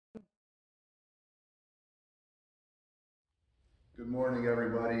Good morning,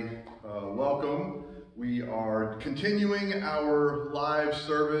 everybody. Welcome. We are continuing our live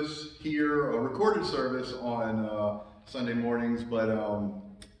service here, a recorded service on Sunday mornings, but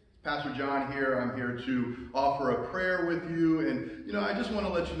Pastor John here. I'm here to offer a prayer with you, and I just want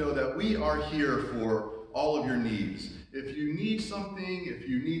to let you know that we are here for all of your needs. If you need something, if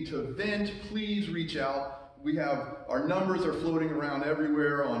you need to vent, please reach out. We have, our numbers are floating around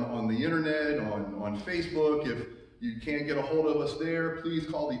everywhere on the internet, on Facebook. If you can't get a hold of us there, please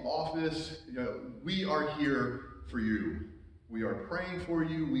call the office. We are here for you. We are praying for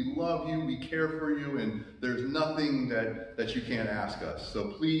you. We love you. We care for you. And there's nothing that you can't ask us. So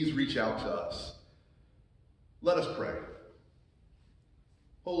please reach out to us. Let us pray.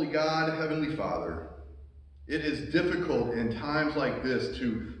 Holy God, Heavenly Father, it is difficult in times like this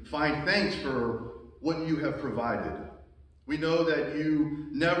to find thanks for what you have provided. We know that you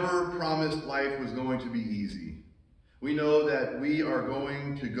never promised life was going to be easy. We know that we are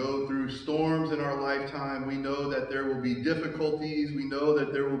going to go through storms in our lifetime. We know that there will be difficulties. We know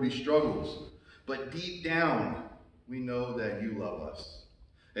that there will be struggles. But deep down, we know that you love us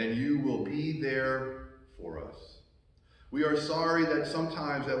and you will be there for us. We are sorry that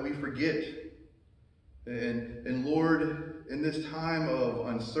sometimes that we forget. And Lord, in this time of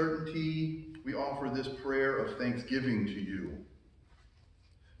uncertainty, we offer this prayer of thanksgiving to you.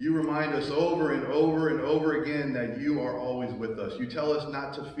 You remind us over and over and over again that you are always with us. You tell us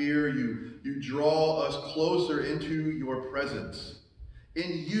not to fear. You draw us closer into your presence.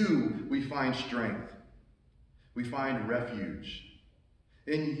 In you, we find strength. We find refuge.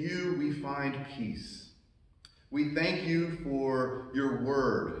 In you, we find peace. We thank you for your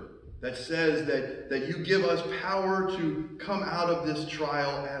word that says that you give us power to come out of this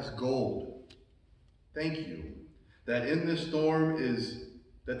trial as gold. Thank you that in this storm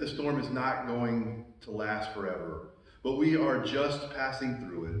the storm is not going to last forever, but we are just passing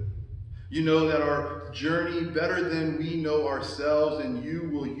through it. You know that our journey better than we know ourselves, and you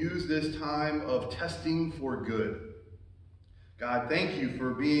will use this time of testing for good. God, thank you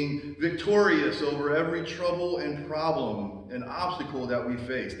for being victorious over every trouble and problem and obstacle that we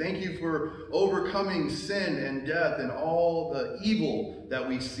face. Thank you for overcoming sin and death and all the evil that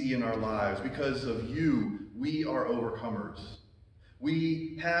we see in our lives. Because of you, we are overcomers.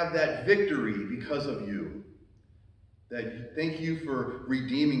 We have that victory because of you. Thank you for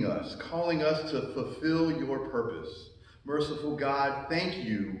redeeming us, calling us to fulfill your purpose. Merciful God, thank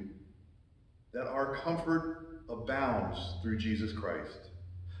you that our comfort abounds through Jesus Christ.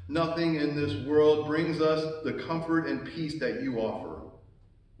 Nothing in this world brings us the comfort and peace that you offer.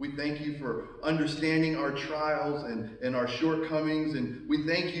 We thank you for understanding our trials and our shortcomings, and we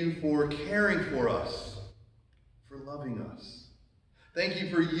thank you for caring for us, for loving us. Thank you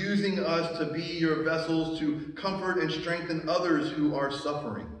for using us to be your vessels to comfort and strengthen others who are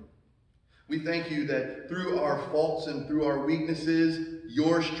suffering. We thank you that through our faults and through our weaknesses,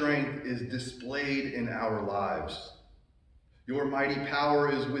 your strength is displayed in our lives. Your mighty power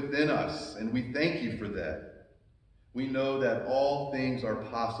is within us, and we thank you for that. We know that all things are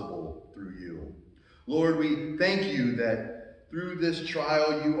possible through you. Lord, we thank you that through this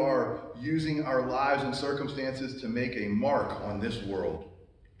trial, you are using our lives and circumstances to make a mark on this world.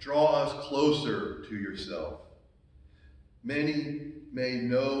 Draw us closer to yourself. Many may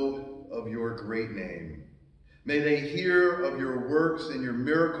know of your great name. May they hear of your works and your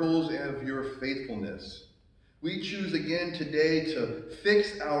miracles and of your faithfulness. We choose again today to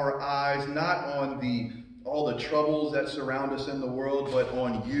fix our eyes not on all the troubles that surround us in the world, but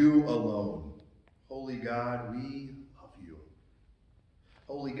on you alone. Holy God, we love you.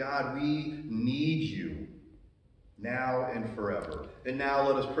 Holy God, we need you now and forever. And now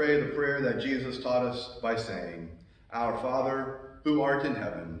let us pray the prayer that Jesus taught us by saying, Our Father, who art in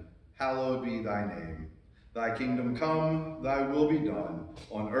heaven, hallowed be thy name. Thy kingdom come, thy will be done,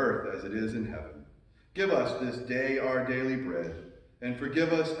 on earth as it is in heaven. Give us this day our daily bread, and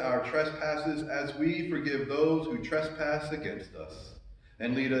forgive us our trespasses as we forgive those who trespass against us.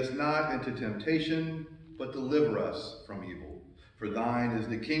 And lead us not into temptation, but deliver us from evil. For thine is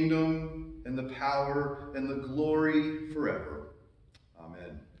the kingdom, and the power, and the glory forever.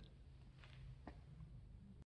 Amen.